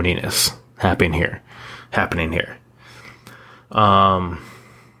one-trick ponyness happening here.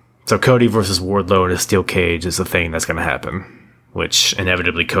 So Cody versus Wardlow in a steel cage is the thing that's going to happen, which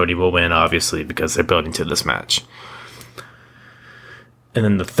inevitably Cody will win, obviously, because they're building to this match. And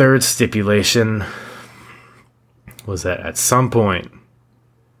then the third stipulation was that at some point,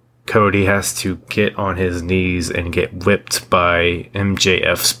 Cody has to get on his knees and get whipped by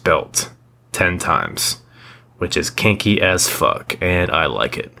MJF's belt 10 times, which is kinky as fuck, and I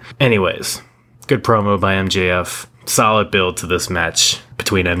like it. Anyways, good promo by MJF. Solid build to this match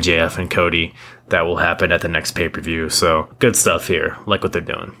between MJF and Cody that will happen at the next pay-per-view, so good stuff here. Like what they're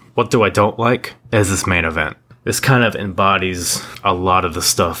doing. What do I don't like is this main event. This kind of embodies a lot of the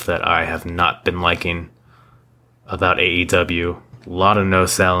stuff that I have not been liking about AEW. A lot of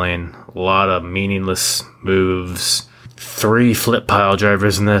no-selling, a lot of meaningless moves, 3 flip pile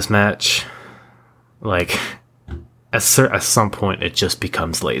drivers in this match. Like, at some point, it just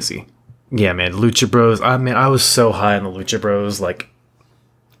becomes lazy. Yeah, man, Lucha Bros. I mean, I was so high on the Lucha Bros, like,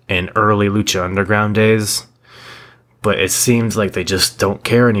 in early Lucha Underground days. But it seems like they just don't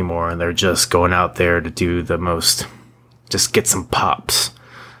care anymore, and they're just going out there to do the most, just get some pops.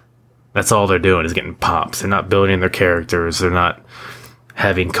 That's all they're doing, is getting pops. They're not building their characters. They're not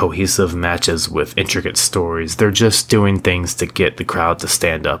having cohesive matches with intricate stories. They're just doing things to get the crowd to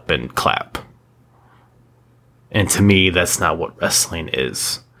stand up and clap. And to me, that's not what wrestling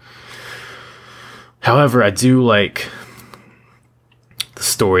is. However, I do like the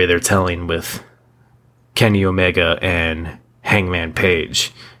story they're telling with Kenny Omega and Hangman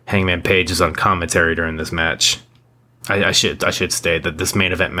Page. Hangman Page is on commentary during this match. I should state that this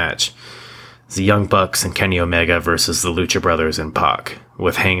main event match is the Young Bucks and Kenny Omega versus the Lucha Brothers and Pac,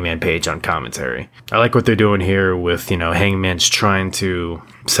 with Hangman Page on commentary. I like what they're doing here with, Hangman's trying to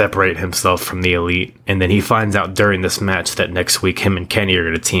separate himself from the Elite, and then he finds out during this match that next week him and Kenny are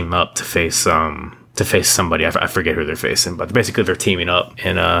going to team up to face somebody. I forget who they're facing, but basically they're teaming up,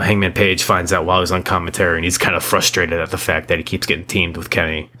 and Hangman Page finds out while he's on commentary, and he's kind of frustrated at the fact that he keeps getting teamed with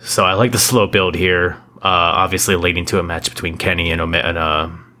Kenny. So I like the slow build here, obviously leading to a match between Kenny and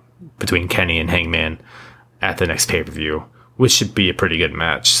Hangman at the next pay-per-view, which should be a pretty good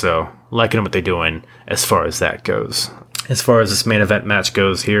match. So liking what they're doing as far as that goes. As far as this main event match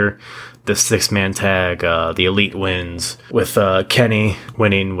goes here, the 6-man tag, the Elite wins, with Kenny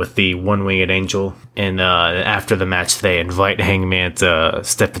winning with the One-Winged Angel. And after the match, they invite Hangman to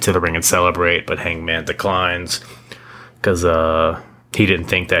step into the ring and celebrate, but Hangman declines because he didn't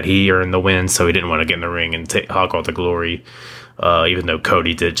think that he earned the win, so he didn't want to get in the ring and hog all the glory, even though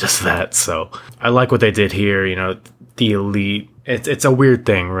Cody did just that. So I like what they did here. The Elite, it's a weird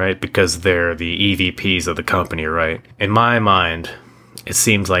thing, right? Because they're the EVPs of the company, right? In my mind, it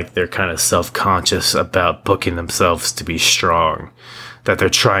seems like they're kind of self-conscious about booking themselves to be strong, that they're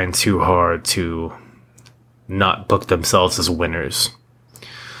trying too hard to not book themselves as winners.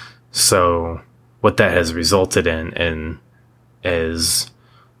 So what that has resulted in is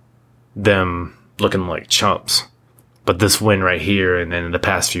them looking like chumps. But this win right here, and then in the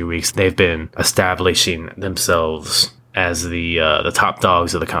past few weeks, they've been establishing themselves as the top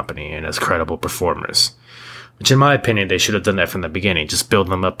dogs of the company and as credible performers. Which, in my opinion, they should have done that from the beginning. Just build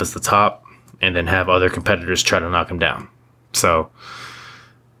them up as the top, and then have other competitors try to knock them down. So,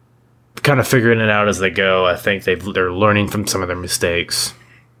 kind of figuring it out as they go. I think they're learning from some of their mistakes.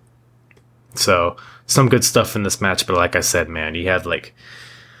 So, some good stuff in this match, but like I said, man, you had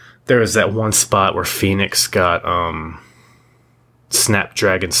there was that one spot where Phoenix got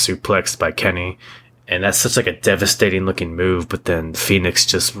Snapdragon suplexed by Kenny, and that's such a devastating looking move, but then Phoenix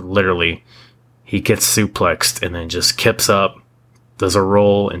just literally, he gets suplexed and then just kips up, does a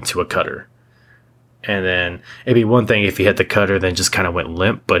roll into a cutter. And then it'd be one thing if he hit the cutter, then just kind of went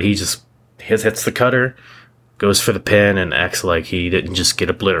limp, but he just hits the cutter, goes for the pin, and acts like he didn't just get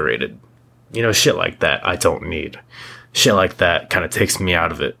obliterated. Shit like that I don't need. Shit like that kind of takes me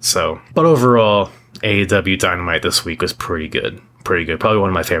out of it. So, but overall, AEW Dynamite this week was pretty good. Pretty good. Probably one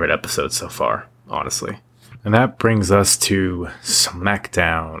of my favorite episodes so far, honestly. And that brings us to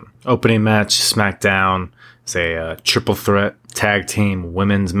SmackDown. Opening match, SmackDown. It's a triple threat tag team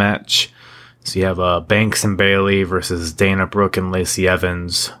women's match. So you have Banks and Bayley versus Dana Brooke and Lacey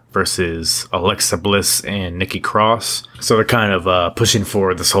Evans versus Alexa Bliss and Nikki Cross. So they're kind of pushing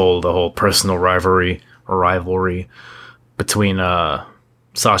forward the whole personal rivalry between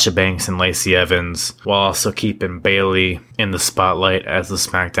Sasha Banks and Lacey Evans, while also keeping Bayley in the spotlight as the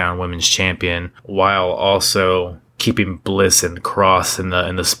SmackDown Women's Champion, while also keeping Bliss and Cross in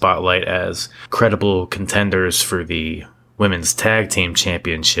the spotlight as credible contenders for the Women's Tag Team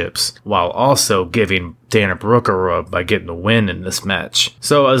Championships, while also giving Dana Brooke a rub by getting the win in this match.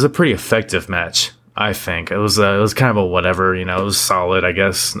 So it was a pretty effective match, I think. It was kind of a whatever, it was solid, I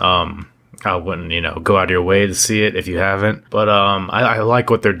guess. I wouldn't, go out of your way to see it if you haven't. But I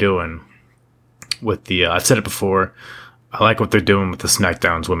like what they're doing with the, I've said it before, I like what they're doing with the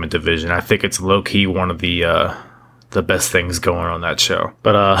SmackDown's women division. I think it's low-key one of the best things going on that show.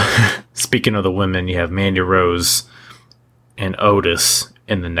 But speaking of the women, you have Mandy Rose and Otis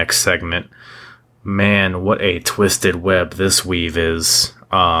in the next segment. Man, what a twisted web this weave is.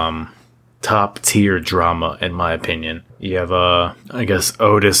 Top tier drama, in my opinion. You have, I guess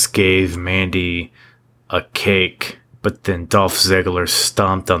Otis gave Mandy a cake, but then Dolph Ziggler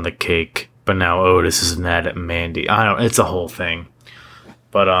stomped on the cake, but now Otis is mad at Mandy. It's a whole thing.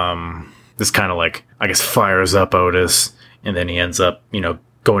 But, this kind of like, I guess, fires up Otis, and then he ends up,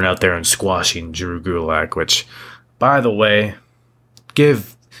 going out there and squashing Drew Gulak, which, by the way,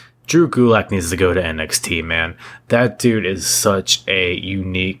 Drew Gulak needs to go to NXT, man. That dude is such a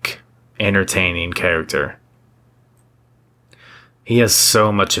unique, entertaining character. He has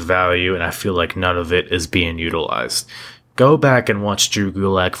so much value, and I feel like none of it is being utilized. Go back and watch Drew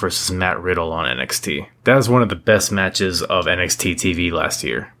Gulak versus Matt Riddle on NXT. That was one of the best matches of NXT TV last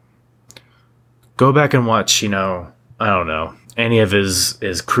year. Go back and watch, any of his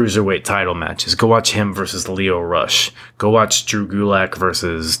cruiserweight title matches. Go watch him versus Leo Rush. Go watch Drew Gulak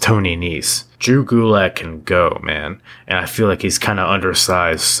versus Tony Nese. Drew Gulak can go, man. And I feel like he's kind of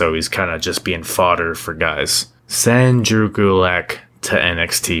undersized, so he's kind of just being fodder for guys. Send Drew Gulak to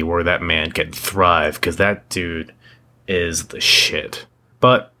NXT where that man can thrive, because that dude is the shit.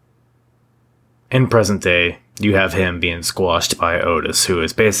 But in present day, you have him being squashed by Otis, who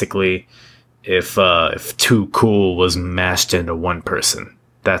is basically... If Too Cool was mashed into one person,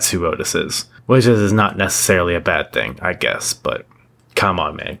 that's who Otis is. Which is not necessarily a bad thing, I guess, but come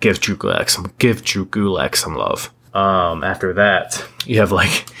on, man, give Drew Gulak some love. After that, you have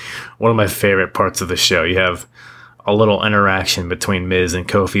like one of my favorite parts of the show. You have a little interaction between Miz and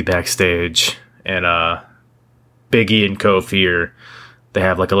Kofi backstage, and Big E and Kofi they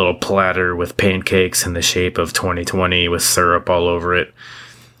have like a little platter with pancakes in the shape of 2020 with syrup all over it.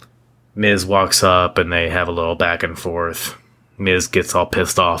 Miz walks up and they have a little back and forth. Miz gets all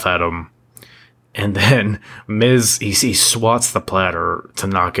pissed off at him. And then Miz, he swats the platter to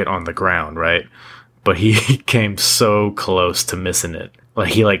knock it on the ground, right? But he came so close to missing it.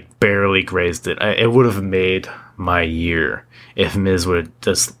 Like, he barely grazed it. It would have made my year if Miz would have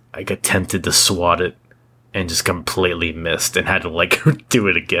just attempted to swat it and just completely missed and had to do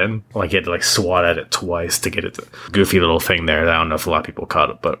it again. He had to swat at it twice to get it to goofy little thing there. I don't know if a lot of people caught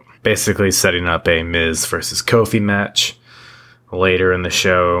it, but basically setting up a Miz versus Kofi match later in the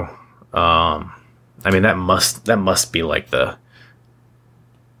show. That must be the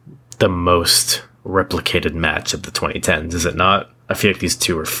most replicated match of the 2010s, is it not? I feel like these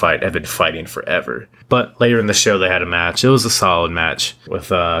two have been fighting forever. But later in the show, they had a match. It was a solid match with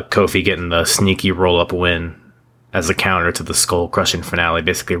Kofi getting the sneaky roll-up win as a counter to the skull-crushing finale.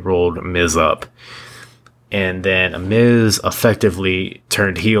 Basically rolled Miz up. And then Miz effectively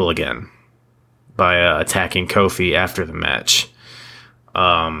turned heel again by attacking Kofi after the match.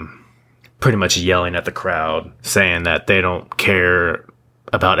 Pretty much yelling at the crowd, saying that they don't care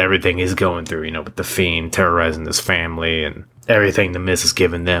about everything he's going through, with the Fiend terrorizing his family and everything the Miz has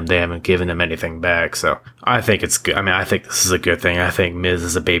given them. They haven't given him anything back, so I think it's good. I think this is a good thing. I think Miz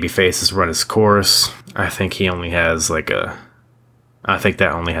as a babyface has run his course. I think he only has I think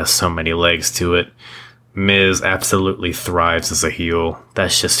that only has so many legs to it. Miz absolutely thrives as a heel.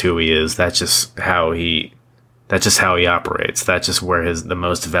 That's just who he is. That's just how he operates. That's just where the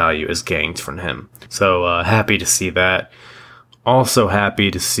most value is gained from him. So happy to see that. Also happy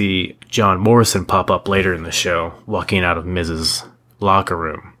to see John Morrison pop up later in the show, walking out of Miz's locker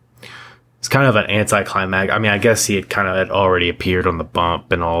room. It's kind of an anticlimax. I guess he had already appeared on the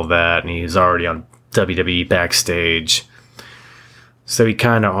bump and all that, and he's already on WWE backstage. So he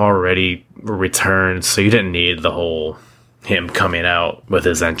kind of already returned, so you didn't need the whole him coming out with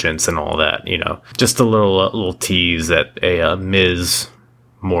his entrance and all that, Just a little tease at a Miz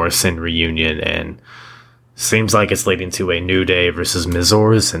Morrison reunion, and seems like it's leading to a New Day versus Miz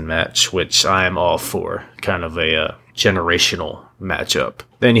Morrison match, which I am all for. Kind of a generational matchup.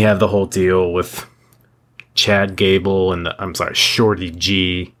 Then you have the whole deal with Chad Gable and Shorty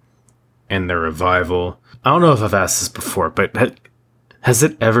G and the Revival. I don't know if I've asked this before, but Has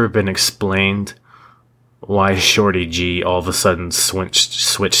it ever been explained why Shorty G all of a sudden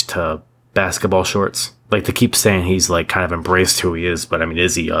switched to basketball shorts? Like, they keep saying he's like kind of embraced who he is, but I mean,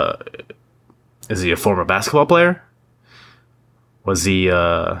 is he a former basketball player? Was he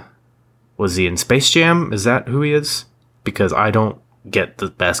in Space Jam? Is that who he is? Because I don't get the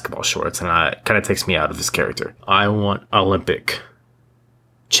basketball shorts, and it kind of takes me out of his character. I want Olympic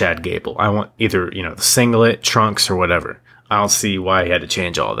Chad Gable. I want either, the singlet, trunks, or whatever. I don't see why he had to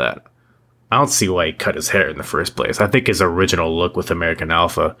change all that. I don't see why he cut his hair in the first place. I think his original look with American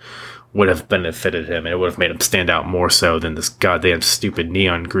Alpha would have benefited him, and it would have made him stand out more so than this goddamn stupid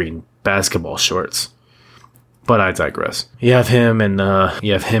neon green basketball shorts. But I digress. You have him in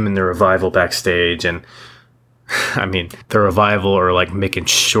the Revival backstage, and I mean, the Revival are like making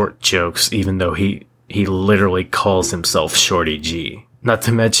short jokes, even though he literally calls himself Shorty G. Not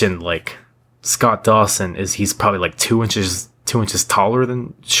to mention, like, Scott Dawson he's probably like 2 inches taller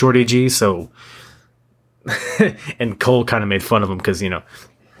than Shorty G. So, and Cole kind of made fun of him because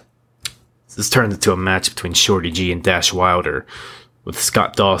this turned into a match between Shorty G and Dash Wilder, with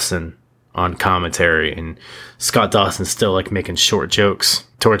Scott Dawson on commentary, and Scott Dawson's still like making short jokes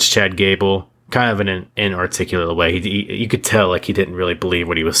towards Chad Gable, kind of in an inarticulate way. You could tell like he didn't really believe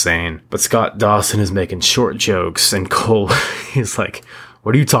what he was saying. But Scott Dawson is making short jokes, and Cole, he's like,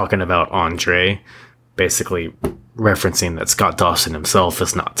 "What are you talking about, Andre?" Basically referencing that Scott Dawson himself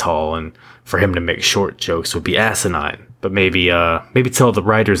is not tall, and for him to make short jokes would be asinine. But maybe tell the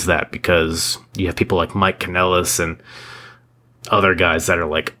writers that, because you have people like Mike Kanellis and other guys that are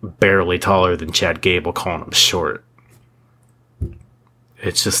like barely taller than Chad Gable calling him short.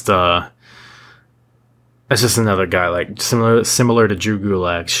 It's just another guy like similar to Drew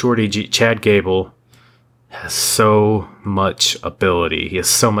Gulak. Chad Gable has so much ability. He has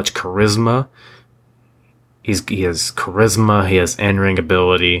so much charisma. He has charisma, he has in-ring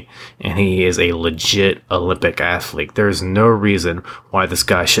ability, and he is a legit Olympic athlete. There's no reason why this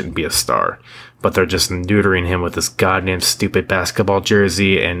guy shouldn't be a star. But they're just neutering him with this goddamn stupid basketball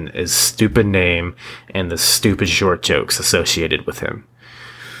jersey and his stupid name and the stupid short jokes associated with him.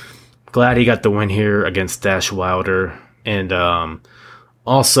 Glad he got the win here against Dash Wilder, and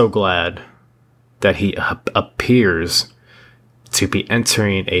also glad that he appears to be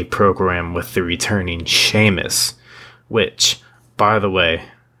entering a program with the returning Sheamus, which, by the way,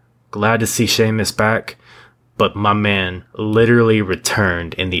 glad to see Sheamus back, but my man literally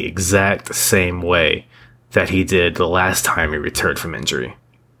returned in the exact same way that he did the last time he returned from injury.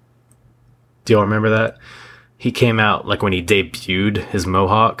 Do y'all remember that? He came out, like when he debuted his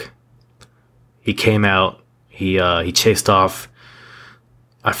mohawk, he came out, he chased off,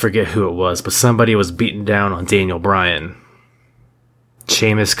 I forget who it was, but somebody was beating down on Daniel Bryan.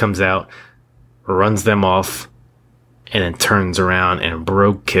 Sheamus comes out, runs them off, and then turns around and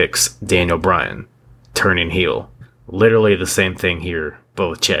brogue kicks Daniel Bryan, turning heel. Literally the same thing here, but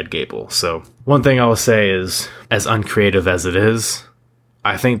with Chad Gable. So one thing I will say is, as uncreative as it is,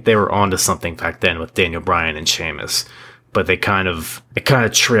 I think they were onto something back then with Daniel Bryan and Sheamus. But it kind of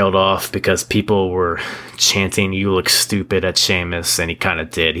trailed off because people were chanting, "You look stupid" at Sheamus, and he kind of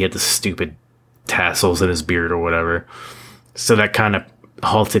did. He had the stupid tassels in his beard or whatever. So that kind of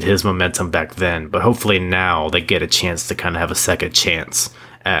halted his momentum back then. But hopefully now they get a chance to kind of have a second chance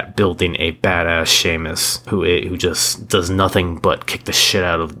at building a badass Sheamus who just does nothing but kick the shit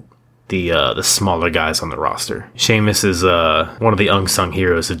out of the smaller guys on the roster. Sheamus is one of the unsung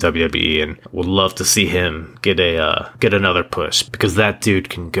heroes of WWE, and would love to see him get another push, because that dude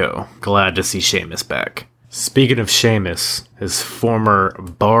can go. Glad to see Sheamus back. Speaking of Sheamus, his former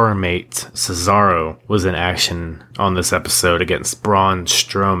barmate Cesaro was in action on this episode against Braun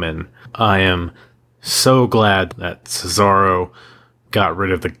Strowman. I am so glad that Cesaro got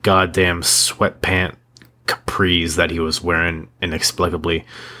rid of the goddamn sweatpant capris that he was wearing inexplicably.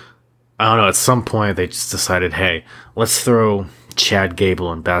 I don't know, at some point they just decided, hey, let's throw Chad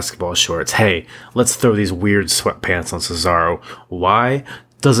Gable in basketball shorts. Hey, let's throw these weird sweatpants on Cesaro. Why?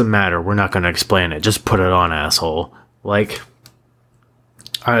 Doesn't matter. We're not going to explain it. Just put it on, asshole. Like,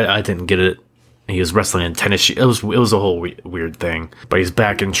 I didn't get it. He was wrestling in tennis shoes. It was a whole weird thing. But he's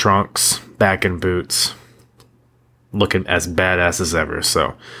back in trunks, back in boots, looking as badass as ever.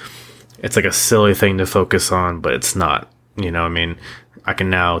 So it's like a silly thing to focus on, but it's not. You know what I mean? I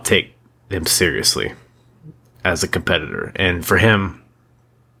can now take him seriously as a competitor. And for him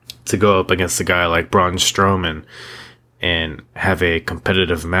to go up against a guy like Braun Strowman and have a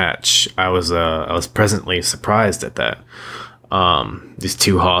competitive match, I was pleasantly surprised at that. These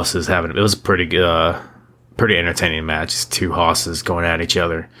two hosses it was a pretty pretty entertaining match. Two hosses going at each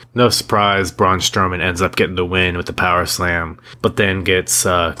other. No surprise, Braun Strowman ends up getting the win with the power slam, but then gets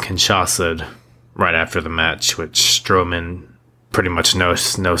Kinshasa'd right after the match, which Strowman pretty much no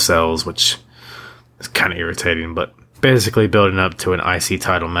sells, which is kind of irritating, but basically building up to an IC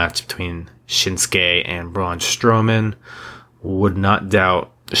title match between Shinsuke and Braun Strowman. Would not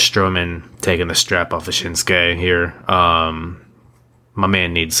doubt Strowman taking the strap off of Shinsuke here. My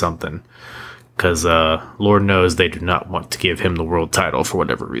man needs something, because Lord knows they do not want to give him the world title for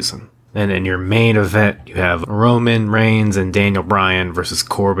whatever reason. And in your main event, you have Roman Reigns and Daniel Bryan versus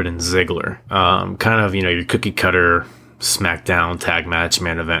Corbin and Ziggler. Kind of, your cookie cutter SmackDown tag match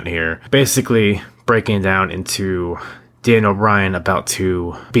main event here. Basically breaking down into Daniel Bryan about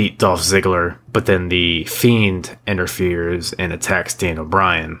to beat Dolph Ziggler, but then the Fiend interferes and attacks Daniel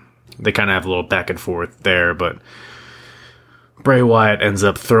Bryan. They kind of have a little back and forth there, but Bray Wyatt ends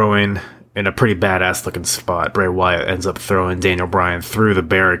up throwing, in a pretty badass looking spot, Bray Wyatt ends up throwing Daniel Bryan through the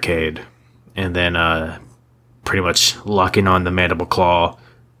barricade, and then pretty much locking on the mandible claw,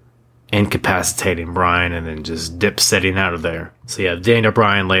 incapacitating Bryan, and then just dip-setting out of there. So you have Daniel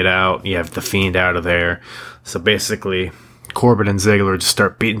Bryan laid out, you have the Fiend out of there. So basically, Corbin and Ziggler just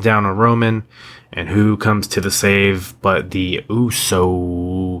start beating down on Roman, and who comes to the save but the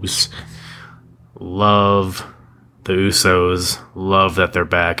Usos? Love the Usos, love that they're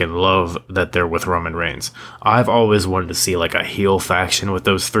back, and love that they're with Roman Reigns. I've always wanted to see like a heel faction with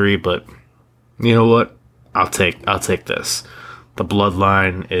those three, but you know what? I'll take this. The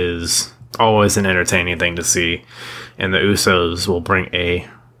bloodline is always an entertaining thing to see, and the Usos will bring a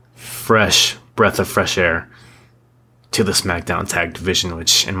fresh breath of fresh air to the SmackDown tag division,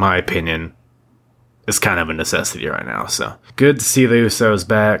 which, in my opinion, is kind of a necessity right now. So good to see the Usos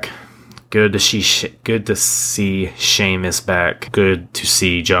back. Good to see Sheamus back. Good to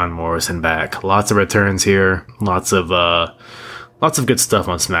see John Morrison back. Lots of returns here. Lots of good stuff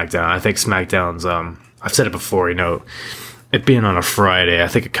on SmackDown. I think SmackDown's I've said it before, it being on a Friday, I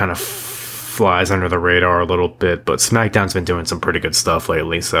think it kind of flies under the radar a little bit, but SmackDown's been doing some pretty good stuff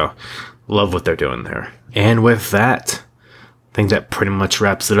lately, so love what they're doing there. And with that, I think that pretty much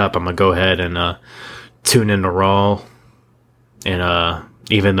wraps it up. I'm going to go ahead and tune into Raw, and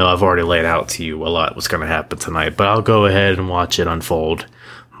even though I've already laid out to you a lot what's going to happen tonight, but I'll go ahead and watch it unfold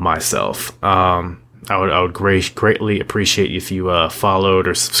myself. I would greatly appreciate if you followed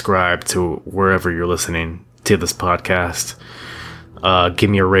or subscribed to wherever you're listening to this podcast. Give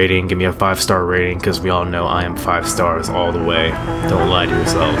me a rating, give me a 5-star rating, because we all know I am 5 stars all the way. Don't lie to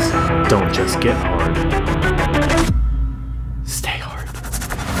yourselves. Don't just get hard.